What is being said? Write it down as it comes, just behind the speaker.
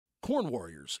Corn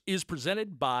Warriors is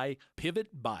presented by Pivot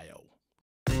Bio.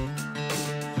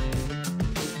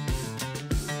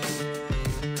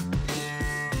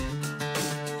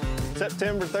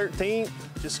 September 13th,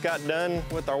 just got done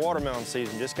with our watermelon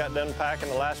season. Just got done packing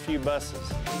the last few buses.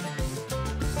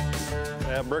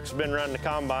 Brooks has been running the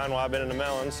combine while I've been in the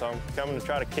melons, so I'm coming to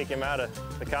try to kick him out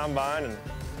of the combine and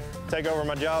take over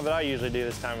my job that I usually do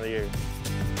this time of the year.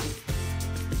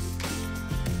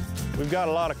 We've got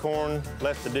a lot of corn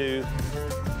left to do.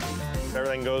 If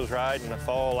everything goes right and the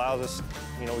fall allows us,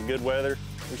 with good weather,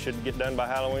 we should get done by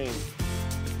Halloween.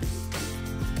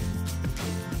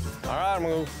 All right, I'm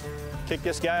gonna kick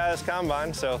this guy out of this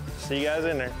combine, so see you guys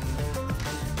in there.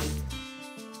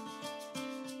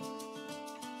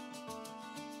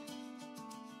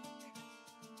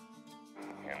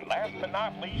 And last but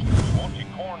not least, if you want your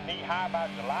corn knee-high by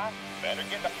July, better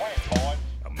get the plant, boys.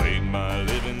 I make my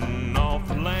living off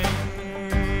the land.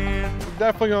 We're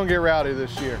definitely gonna get rowdy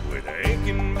this year. With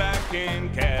aching back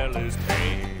and callous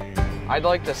hand. I'd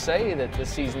like to say that this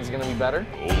season's gonna be better.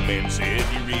 Old man said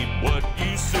you reap what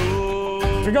you sow.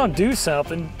 If you're gonna do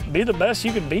something, be the best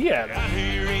you can be at it. Out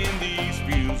here in these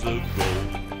fields of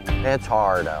gold. It's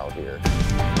hard out here. I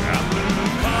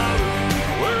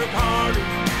work harder,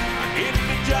 I get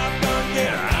the job done,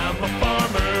 yeah, I'm a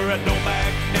farmer. I don't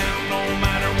back down no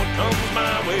matter what comes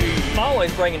my way. I'm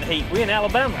always bringing the heat. We in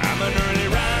Alabama. I'm an early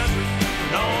riser,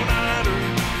 an all-nighter.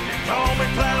 They call me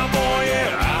plowboy,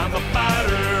 yeah, I'm a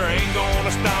fighter. Ain't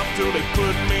gonna stop till they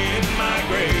put me in my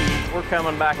grave. We're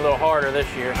coming back a little harder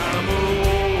this year. I'm a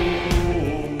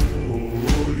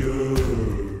warrior.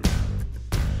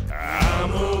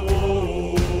 I'm a warrior.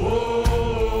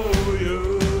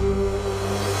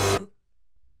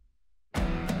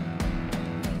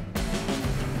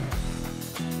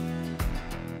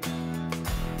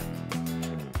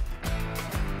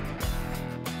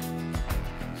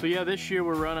 So yeah, this year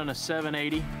we're running a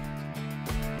 780.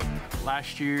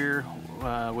 Last year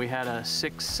we had a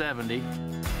 670.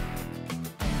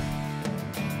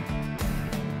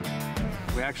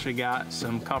 We actually got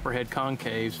some copperhead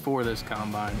concaves for this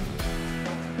combine.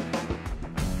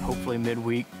 Hopefully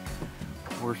midweek,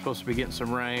 we're supposed to be getting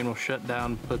some rain. We'll shut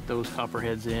down, put those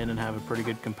copperheads in and have a pretty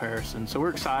good comparison. So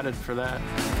we're excited for that.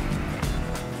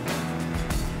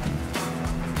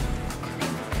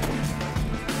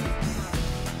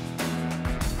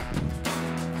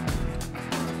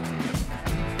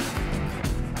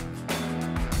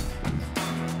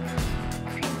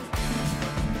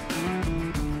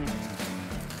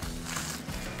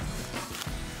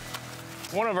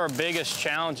 One of our biggest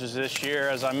challenges this year,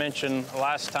 as I mentioned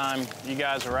last time you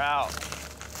guys were out,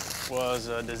 was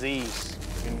disease.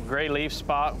 In gray leaf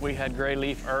spot, we had gray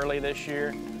leaf early this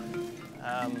year.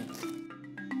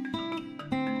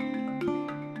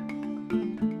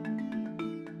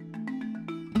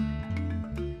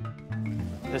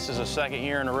 This is the second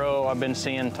year in a row I've been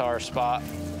seeing tar spot.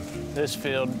 This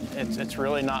field, it's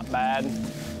really not bad.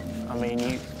 I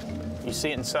mean, you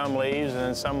see it in some leaves and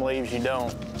in some leaves you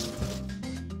don't.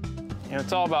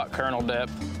 It's all about kernel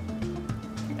depth,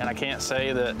 and I can't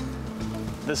say that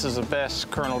this is the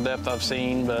best kernel depth I've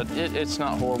seen, but it's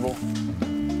not horrible.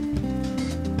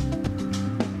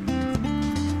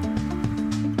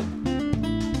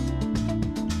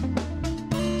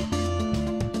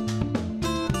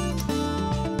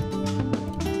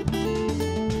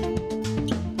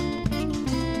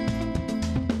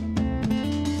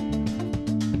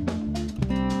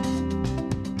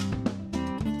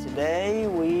 Today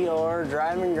we are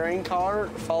driving grain cart,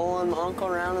 following my uncle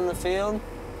around in the field,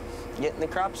 getting the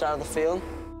crops out of the field.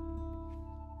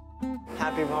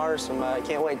 Happy to harvest them. I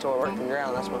can't wait till I work the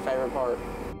ground. That's my favorite part.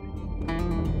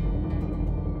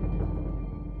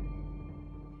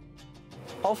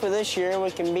 Hopefully this year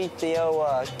we can beat the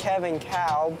Kevin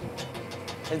Kalb.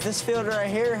 If this field right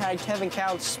here had Kevin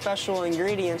Kalb's special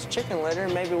ingredients chicken litter,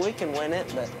 maybe we can win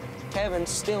it, but Kevin's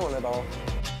stealing it all.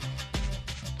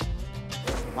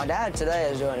 My dad today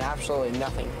is doing absolutely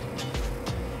nothing,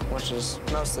 which is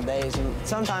most of the days. And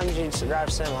sometimes you drive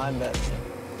semi, but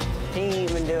he ain't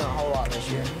even doing a whole lot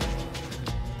this year.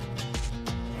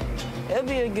 It'll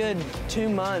be a good 2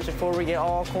 months before we get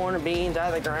all corn and beans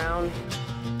out of the ground.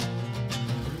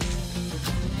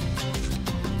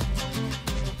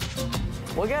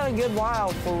 We got a good while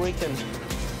before we can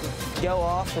go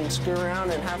off and screw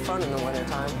around and have fun in the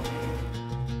wintertime.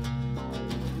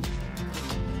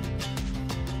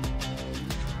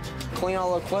 Clean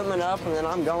all the equipment up, and then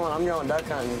I'm going duck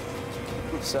hunting.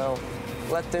 So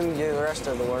let them do the rest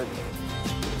of the work.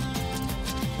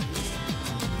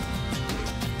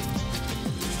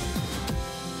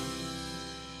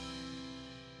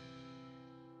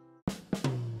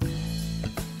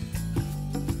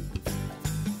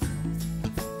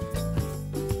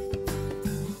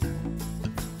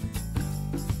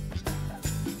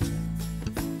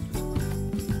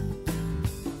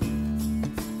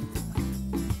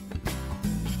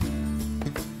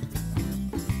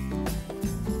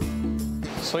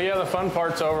 So yeah, the fun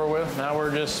part's over with. Now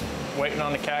we're just waiting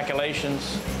on the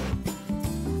calculations.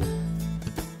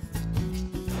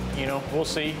 You know, we'll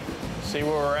see where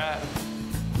we're at.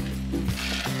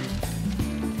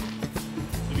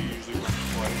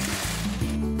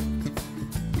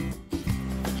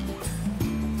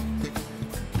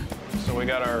 So we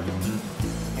got our,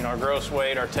 you know, our gross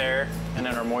weight, our tear, and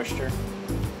then our moisture.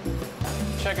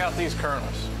 Check out these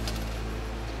kernels.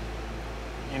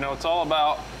 You know, it's all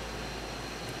about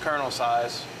kernel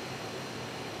size.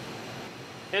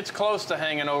 It's close to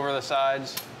hanging over the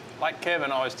sides. Like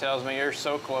Kevin always tells me, you're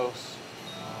so close.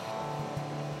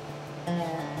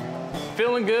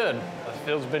 Feeling good. The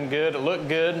field's been good, it looked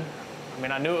good. I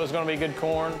mean, I knew it was gonna be good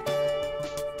corn.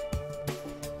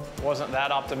 Wasn't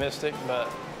that optimistic, but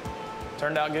it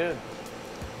turned out good.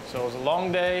 So it was a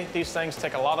long day. These things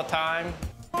take a lot of time.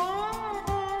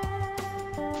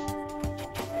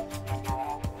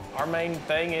 Our main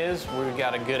thing is we've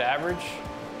got a good average.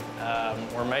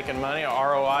 We're making money.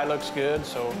 Our ROI looks good,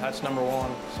 so that's number one.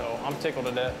 So I'm tickled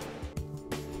to death.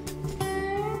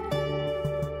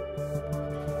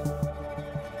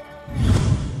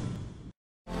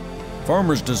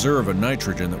 Farmers deserve a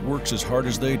nitrogen that works as hard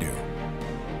as they do,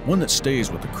 one that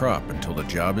stays with the crop until the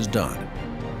job is done.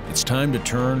 It's time to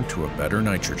turn to a better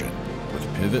nitrogen with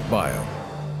Pivot Bio.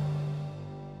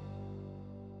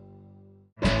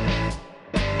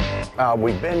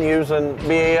 We've been using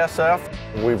BASF.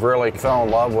 We've really fell in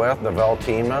love with the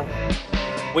Veltima.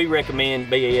 We recommend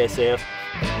BASF.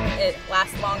 It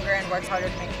lasts longer and works harder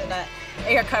to make sure that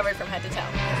you're covered from head to toe.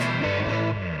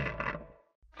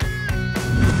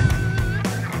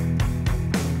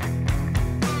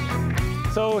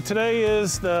 So today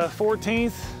is the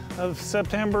 14th of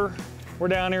September. We're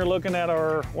down here looking at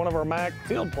one of our MAC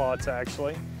field plots,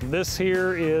 actually. This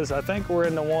here is, I think we're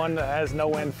in the one that has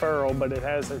no end furrow, but it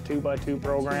has their 2x2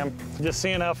 program. Just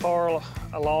seeing how far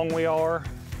along we are,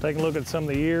 taking a look at some of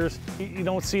the ears. You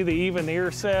don't see the even ear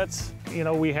sets. You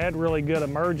know, we had really good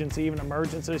even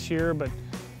emergence this year, but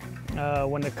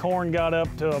when the corn got up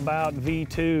to about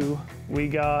V2, we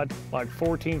got like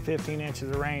 14, 15 inches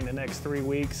of rain the next 3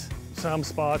 weeks. Some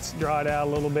spots dried out a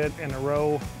little bit in a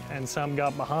row and some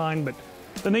got behind, but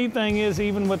the neat thing is,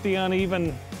 even with the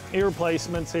uneven ear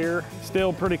placements here,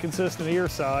 still pretty consistent ear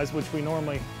size, which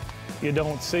you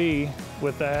don't see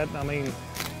with that. I mean,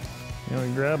 you know,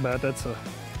 you grab that, that's a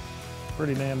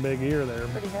pretty damn big ear there.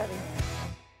 Pretty heavy.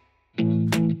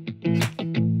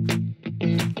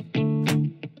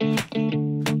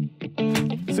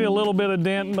 See a little bit of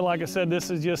dent, but like I said,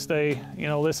 this is just a, you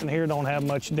know, this in here don't have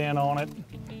much dent on it.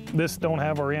 This don't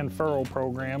have our end furrow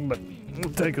program, but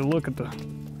we'll take a look at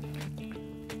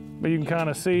but you can kind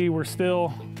of see we're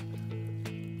still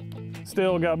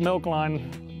got milk line.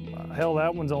 Hell,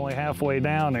 that one's only halfway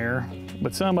down there,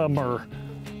 but some of them are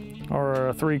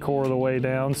 3/4 of the way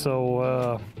down.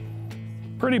 So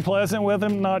pretty pleasant with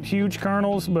them. Not huge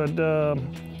kernels, but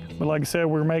like I said,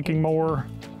 we're making more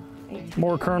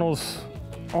kernels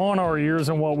on our ears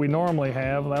than what we normally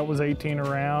have. That was 18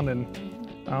 around, and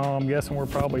I'm guessing we're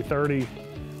probably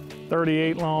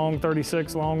 38 long,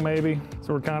 36 long maybe.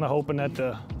 So we're kind of hoping that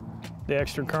the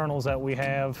extra kernels that we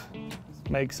have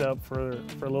makes up for a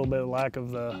little bit of lack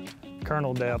of the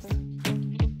kernel depth.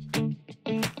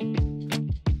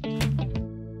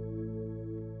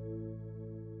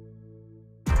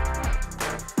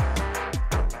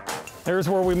 There's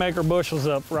where we make our bushels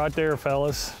up, right there,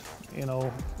 fellas. You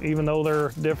know, even though they're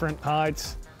different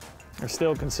heights, they're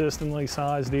still consistently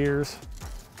sized ears.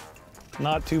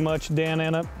 Not too much dent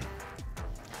in it.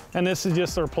 And this is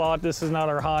just our plot. This is not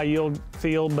our high yield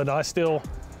field, but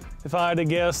if I had to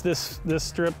guess, this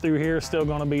strip through here is still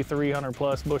gonna be 300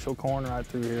 plus bushel corn right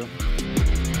through here.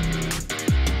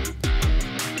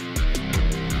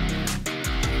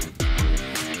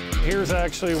 Here's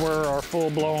actually where our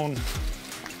full-blown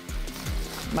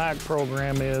MAC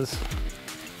program is.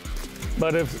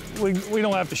 But if we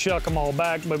don't have to shuck them all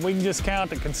back, but we can just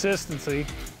count the consistency.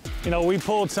 You know, we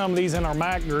pulled some of these in our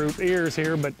MAC group ears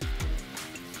here, but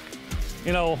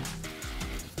you know,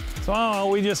 so I don't know,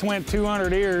 we just went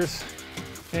 200 ears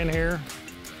in here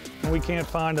and we can't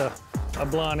find a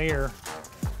blunt ear.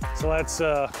 So that's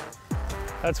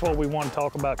what we want to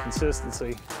talk about,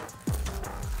 consistency.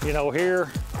 You know,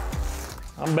 here,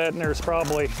 I'm betting this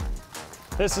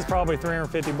is probably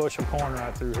 350 bushel corn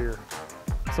right through here.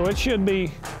 So it should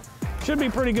be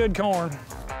pretty good corn.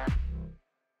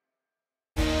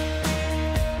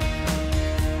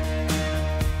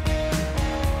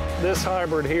 This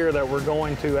hybrid here that we're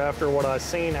going to, after what I've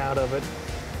seen out of it,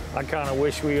 I kind of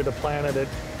wish we would have planted it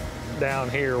down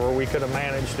here where we could have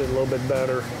managed it a little bit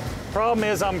better. Problem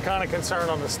is, I'm kind of concerned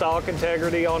on the stalk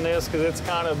integrity on this because it's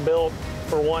kind of built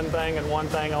for one thing and one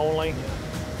thing only.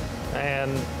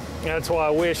 And that's why I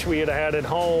wish we had had it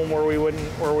home where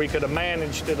we could have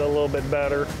managed it a little bit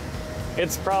better.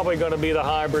 It's probably going to be the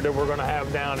hybrid that we're going to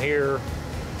have down here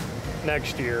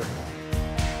next year.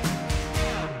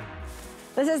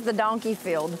 This is the donkey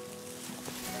field.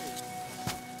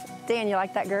 Dan, you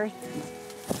like that girth?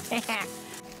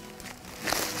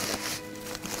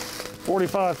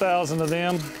 45,000 of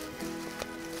them.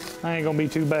 I ain't gonna be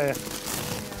too bad.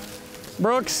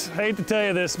 Brooks, hate to tell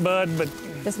you this, bud, but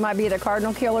this might be the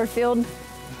Cardinal killer field.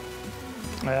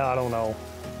 Yeah, I don't know.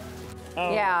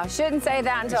 Yeah, shouldn't say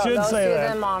that until it goes through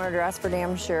the monitor. That's for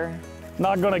damn sure.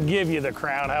 Not gonna give you the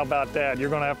crown. How about that?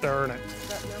 You're gonna have to earn it.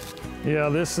 Yeah,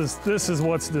 this is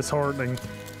what's disheartening.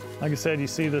 Like I said, you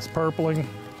see this purpling.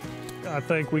 I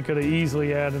think we could have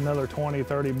easily added another 20,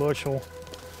 30 bushel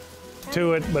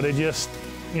to it, but it just,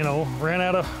 you know, ran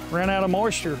out of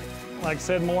moisture. Like I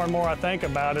said, more and more I think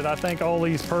about it, I think all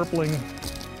these purpling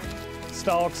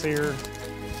stalks here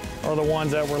are the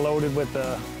ones that were loaded with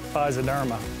the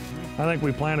physoderma. I think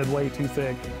we planted way too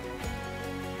thick.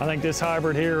 I think this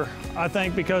hybrid here, I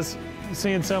think because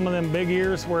seeing some of them big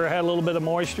ears where it had a little bit of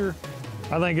moisture,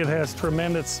 I think it has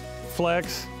tremendous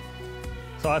flex.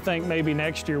 So I think maybe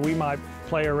next year we might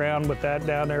play around with that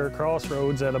down there at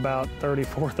Crossroads at about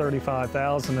 34,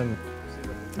 35,000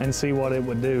 and see what it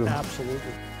would do. Absolutely.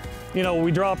 You know,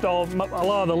 we dropped a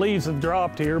lot of the leaves have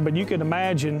dropped here, but you can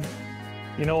imagine,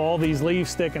 you know, all these leaves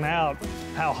sticking out,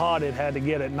 how hot it had to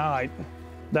get at night.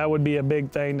 That would be a big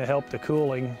thing to help the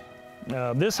cooling.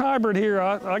 This hybrid here,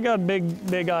 I got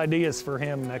big ideas for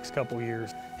him next couple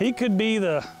years. He could be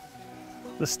the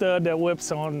stud that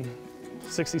whips on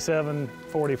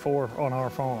 6744 on our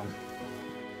farm.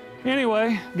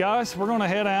 Anyway, guys, we're gonna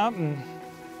head out, and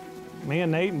me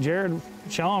and Nate and Jared,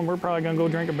 Sean, we're probably gonna go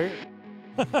drink a beer.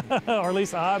 Or at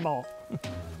least a highball.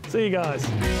 See you guys.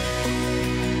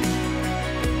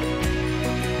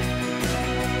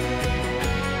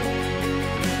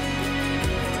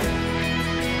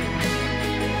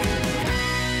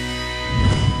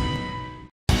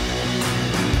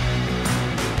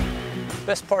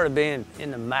 Best part of being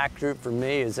in the MAC group for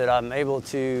me is that I'm able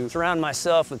to surround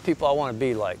myself with people I want to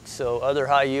be like. So other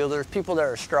high yielders, people that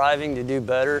are striving to do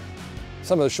better.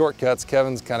 Some of the shortcuts,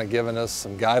 Kevin's kind of given us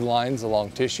some guidelines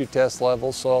along tissue test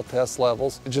levels, soil test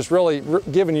levels. It's just really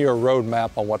giving you a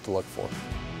roadmap on what to look for.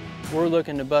 We're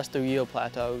looking to bust through yield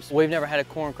plateaus. We've never had a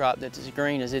corn crop that's as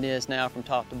green as it is now from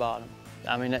top to bottom.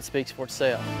 I mean, that speaks for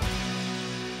itself.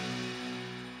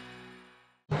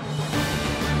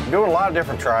 Doing a lot of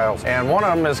different trials, and one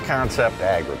of them is Concept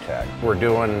Agritech. We're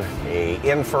doing a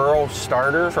in-furrow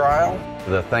starter trial.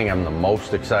 The thing I'm the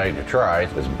most excited to try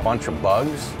is a bunch of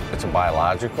bugs. It's a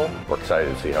biological. We're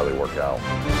excited to see how they work out.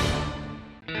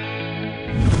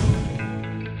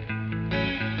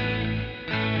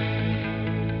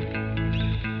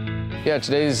 Yeah,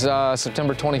 today's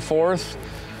September 24th.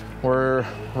 We're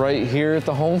right here at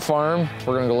the home farm.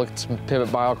 We're gonna go look at some Pivot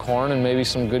Bio corn and maybe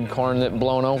some good corn that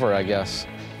blown over, I guess.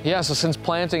 Yeah, so since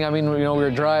planting, I mean, you know, we were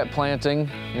dry at planting.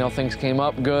 You know, things came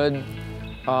up good.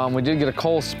 We did get a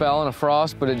cold spell and a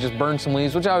frost, but it just burned some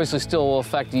leaves, which obviously still will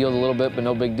affect yield a little bit, but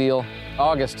no big deal.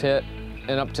 August hit,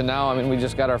 and up to now, I mean, we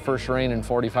just got our first rain in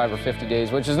 45 or 50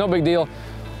 days, which is no big deal.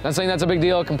 Not saying that's a big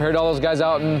deal compared to all those guys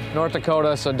out in North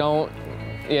Dakota, so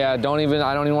I don't even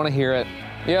want to hear it.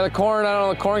 Yeah, the corn, I don't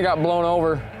know, the corn got blown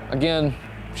over. Again,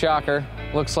 shocker.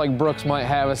 Looks like Brooks might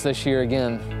have us this year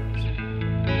again.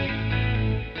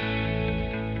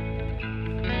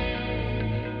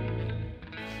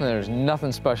 There's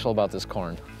nothing special about this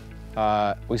corn.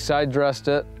 We side dressed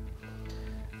it,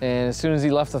 and as soon as he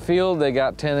left the field, they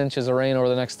got 10 inches of rain over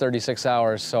the next 36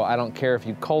 hours. So I don't care if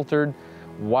you coultered,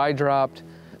 wide dropped,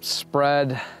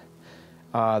 spread,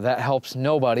 that helps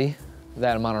nobody,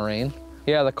 that amount of rain.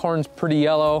 Yeah, the corn's pretty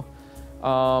yellow.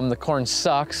 The corn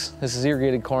sucks. This is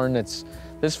irrigated corn.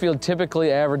 This field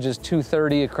typically averages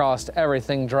 230 across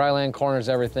everything, dryland corners,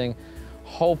 everything.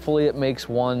 Hopefully it makes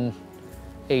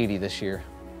 180 this year.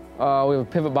 We have a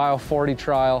Pivot Bio 40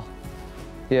 trial.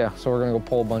 Yeah, so we're gonna go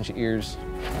pull a bunch of ears.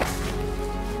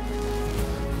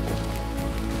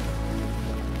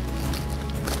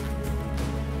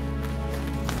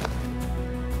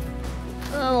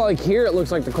 Like here, it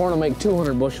looks like the corn will make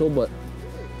 200 bushel, but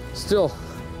still,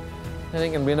 it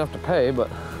ain't gonna be enough to pay,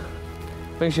 but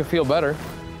makes you feel better.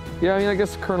 Yeah, I mean, I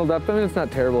guess the kernel depth, I mean, it's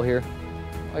not terrible here.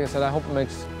 Like I said, I hope it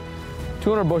makes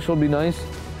 200 bushel would be nice.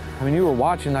 I mean, you were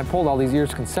watching, I pulled all these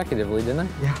ears consecutively, didn't I?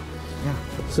 Yeah, yeah.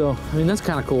 So, I mean, that's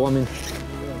kind of cool. I mean,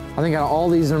 I think out of all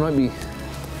these, there might be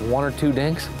 1 or 2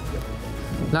 dinks.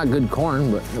 Not good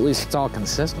corn, but at least it's all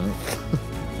consistent.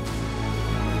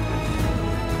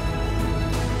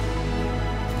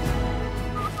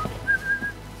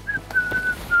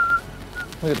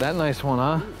 Look at that nice one,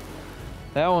 huh?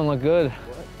 That one looked good.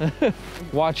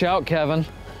 Watch out, Kevin.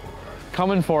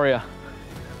 Coming for you.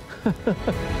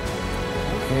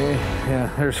 Yeah,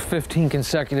 there's 15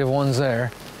 consecutive ones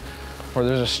there, where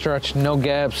there's a stretch, no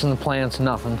gaps in the plants,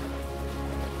 nothing.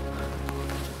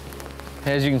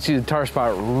 As you can see, the tar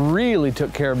spot really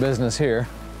took care of business here.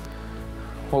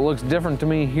 What looks different to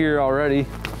me here already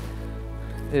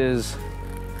is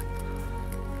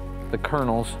the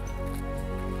kernels.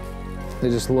 They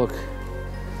just look,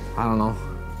 I don't know,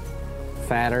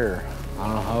 fatter, or I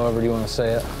don't know, however you want to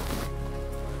say it.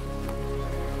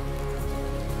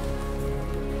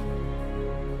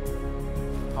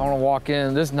 I want to walk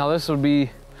in. This would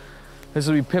be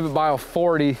Pivot Bio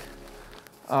 40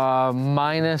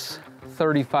 minus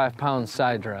 35 pounds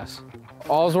side dress.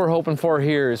 All we're hoping for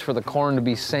here is for the corn to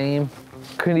be same.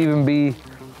 Couldn't even be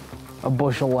a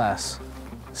bushel less.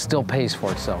 Still pays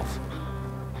for itself.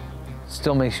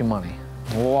 Still makes you money.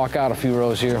 We'll walk out a few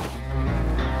rows here.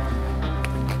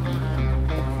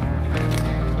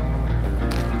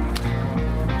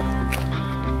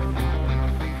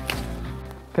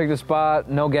 Pick the spot,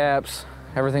 no gaps,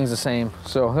 everything's the same.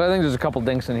 So I think there's a couple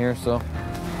dinks in here, so.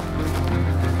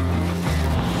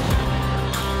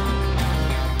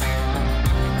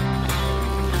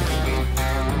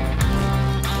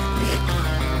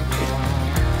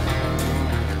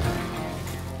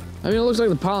 I mean, it looks like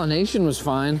the pollination was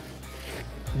fine,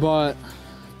 but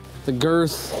the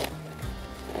girth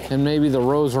and maybe the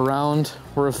rows around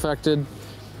were affected.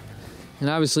 And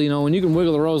obviously, you know, when you can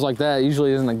wiggle the rows like that, it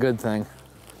usually isn't a good thing.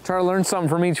 Try to learn something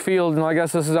from each field, and I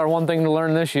guess this is our one thing to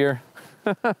learn this year.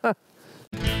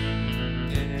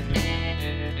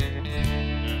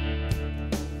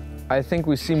 I think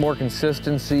we see more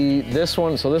consistency. This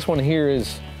one here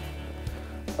is,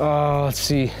 let's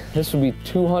see, this would be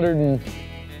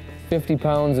 250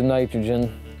 pounds of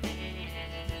nitrogen,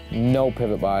 no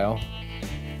Pivot Bio.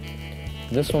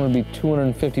 This one would be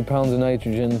 250 pounds of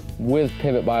nitrogen with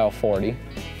Pivot Bio 40.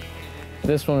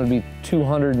 This one would be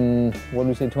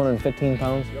 215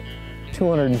 pounds? Yep.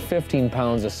 215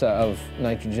 pounds of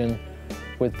nitrogen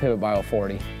with Pivot Bio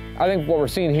 40. I think what we're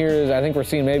seeing here is, I think we're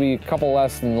seeing maybe a couple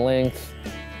less in length,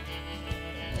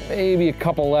 maybe a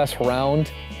couple less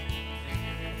round.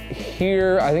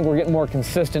 Here, I think we're getting more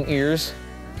consistent ears.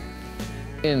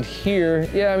 And here,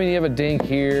 yeah, I mean, you have a dink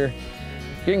here.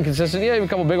 You're getting consistent, yeah, you have a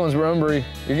couple big ones, but remember,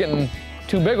 you're getting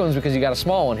 2 big ones because you got a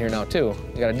small one here now too.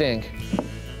 You got a dink.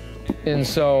 And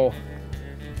so,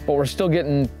 but we're still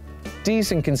getting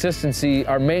decent consistency.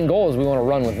 Our main goal is we want to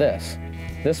run with this.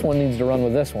 This one needs to run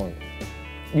with this one.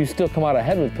 You still come out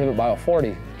ahead with Pivot Bio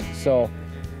 40. So,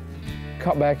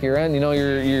 cut back your end, you know,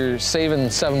 you're saving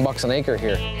 $7 an acre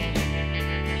here.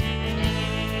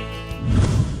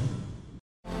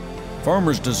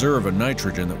 Farmers deserve a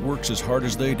nitrogen that works as hard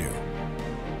as they do.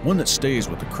 One that stays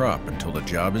with the crop until the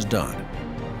job is done.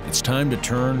 It's time to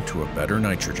turn to a better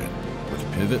nitrogen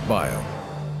with Pivot Bio.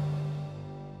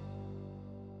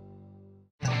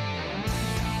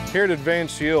 Here at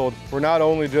Advanced Yield, we're not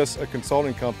only just a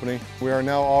consulting company, we are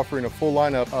now offering a full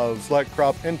lineup of select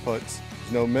crop inputs.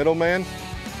 There's no middleman,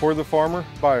 for the farmer,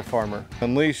 by a farmer.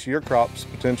 Unleash your crop's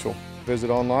potential. Visit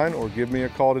online or give me a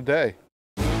call today.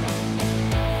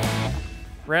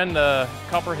 Ran the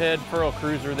Copperhead Furrow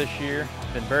Cruiser this year.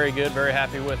 Been very good, very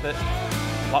happy with it.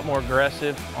 A lot more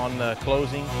aggressive on the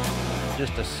closing.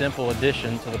 Just a simple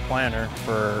addition to the planter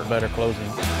for better closing.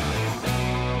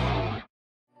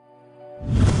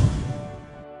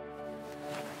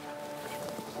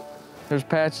 There's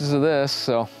patches of this,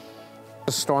 so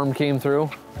a storm came through,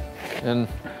 and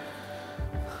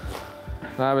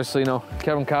obviously, you know,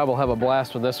 Kevin Kalb will have a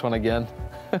blast with this one again.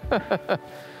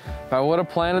 If I would have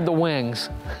planted the wings.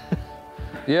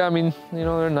 Yeah, I mean, you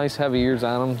know, they're nice heavy ears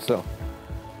on them, so.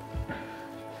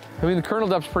 I mean, the kernel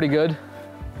depth's pretty good.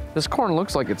 This corn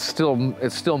looks like it's still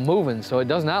moving, so it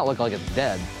does not look like it's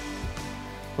dead.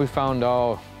 We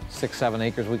found, 6, 7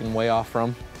 acres we can weigh off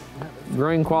from.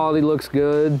 Grain quality looks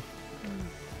good.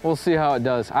 We'll see how it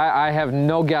does. I have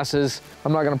no guesses.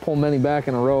 I'm not gonna pull many back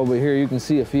in a row, but here you can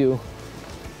see a few.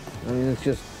 I mean, it's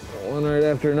just one right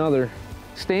after another.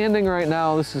 Standing right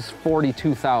now, this is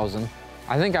 42,000.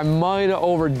 I think I might have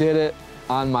overdid it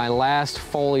on my last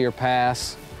foliar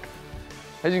pass.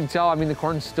 As you can tell, I mean, the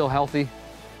corn's still healthy.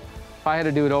 If I had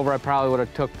to do it over, I probably would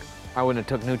have I wouldn't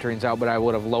have took nutrients out, but I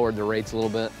would have lowered the rates a little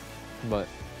bit. But,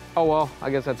 oh well, I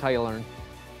guess that's how you learn.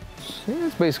 Yeah,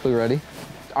 it's basically ready.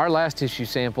 Our last tissue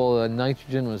sample, the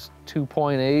nitrogen was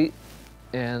 2.8.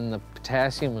 and the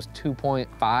potassium was 2.5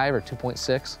 or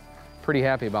 2.6. Pretty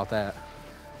happy about that.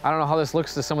 I don't know how this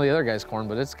looks to some of the other guys' corn,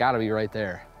 but it's gotta be right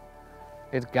there.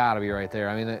 It's gotta be right there.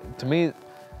 I mean, to me,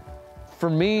 for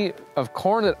me, of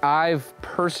corn that I've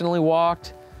personally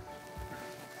walked,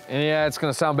 and yeah, it's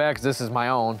gonna sound bad because this is my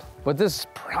own, but this is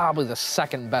probably the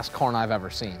second best corn I've ever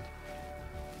seen.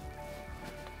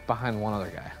 Behind one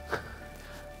other guy.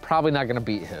 Probably not gonna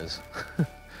beat his.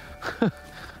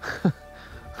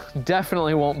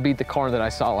 Definitely won't beat the corn that I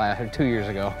saw 2 years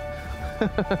ago.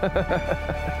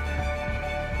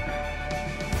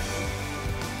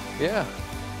 Yeah.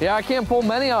 Yeah, I can't pull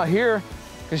many out here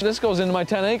because this goes into my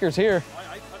 10 acres here.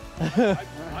 Yeah,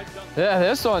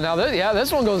 this one, now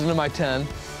this one goes into my 10.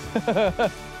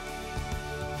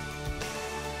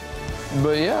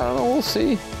 But yeah, I don't know, we'll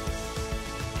see.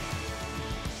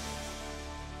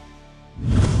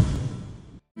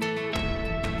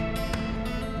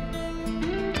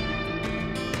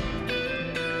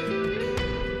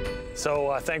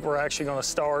 So I think we're actually going to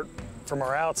start from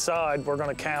our outside. We're going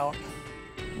to count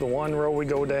the one row we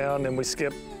go down, and we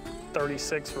skip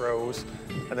 36 rows,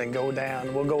 and then go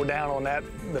down. We'll go down on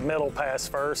the middle pass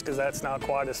first, because that's not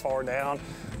quite as far down.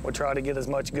 We'll try to get as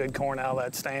much good corn out of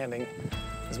that standing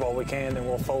as what we can, and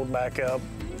we'll fold back up,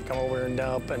 come over here and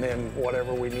dump, and then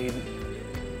whatever we need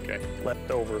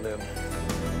left over then.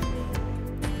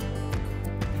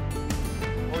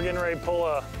 We're getting ready to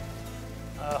pull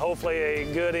hopefully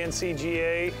a good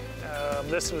NCGA.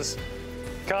 This was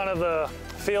kind of the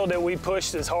field that we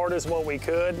pushed as hard as what we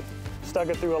could, stuck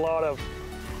it through a lot of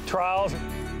trials,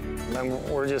 and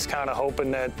we're just kind of hoping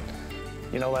that,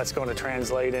 you know, that's going to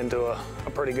translate into a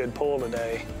pretty good pull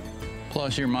today.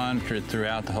 Plus, you monitor it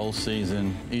throughout the whole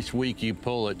season. Each week you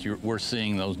pull it, we're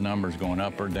seeing those numbers going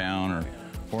up or down or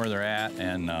where they're at,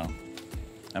 and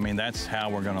I mean, that's how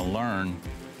we're going to learn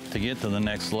to get to the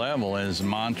next level, is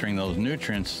monitoring those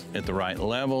nutrients at the right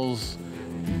levels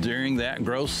during that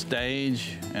growth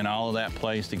stage, and all of that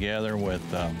plays together with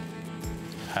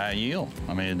high yield.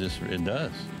 I mean, it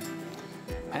does.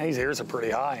 Man, these ears are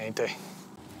pretty high, ain't they?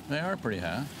 They are pretty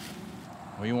high.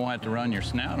 Well, you won't have to run your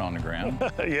snout on the ground.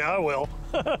 Yeah, I will.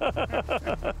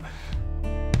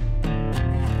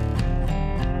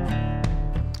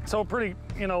 So pretty,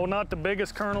 you know, not the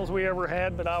biggest kernels we ever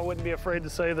had, but I wouldn't be afraid to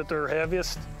say that they're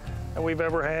heaviest that we've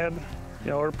ever had.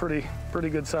 You know, they're pretty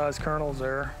good sized kernels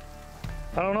there.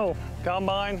 I don't know,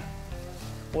 combine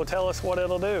will tell us what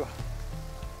it'll do.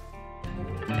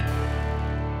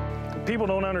 People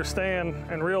don't understand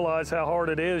and realize how hard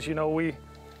it is. You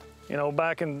know,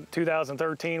 back in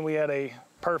 2013, we had a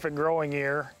perfect growing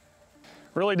year.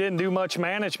 Really didn't do much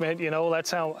management, you know,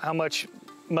 that's how much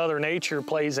Mother Nature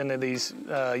plays into these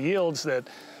yields, that,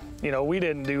 you know, we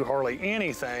didn't do hardly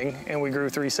anything, and we grew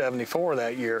 374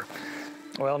 that year.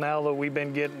 Well, now that we've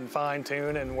been getting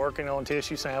fine-tuned and working on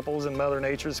tissue samples, and Mother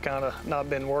Nature's kind of not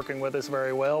been working with us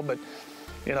very well, but,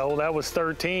 you know, that was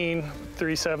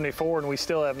 374, and we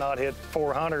still have not hit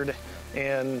 400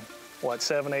 in, what,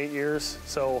 7, 8 years?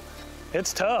 So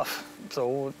it's tough.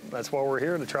 So that's why we're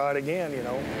here, to try it again, you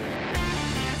know.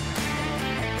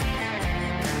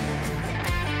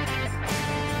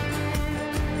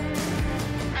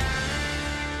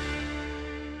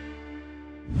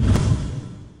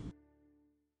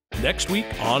 Next week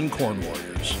on Corn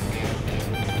Warriors.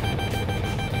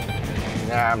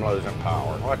 Nah, I'm losing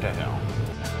power. What the hell?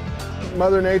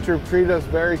 Mother Nature treated us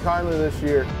very kindly this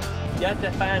year. You got to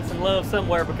find some love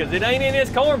somewhere, because it ain't in this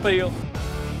cornfield.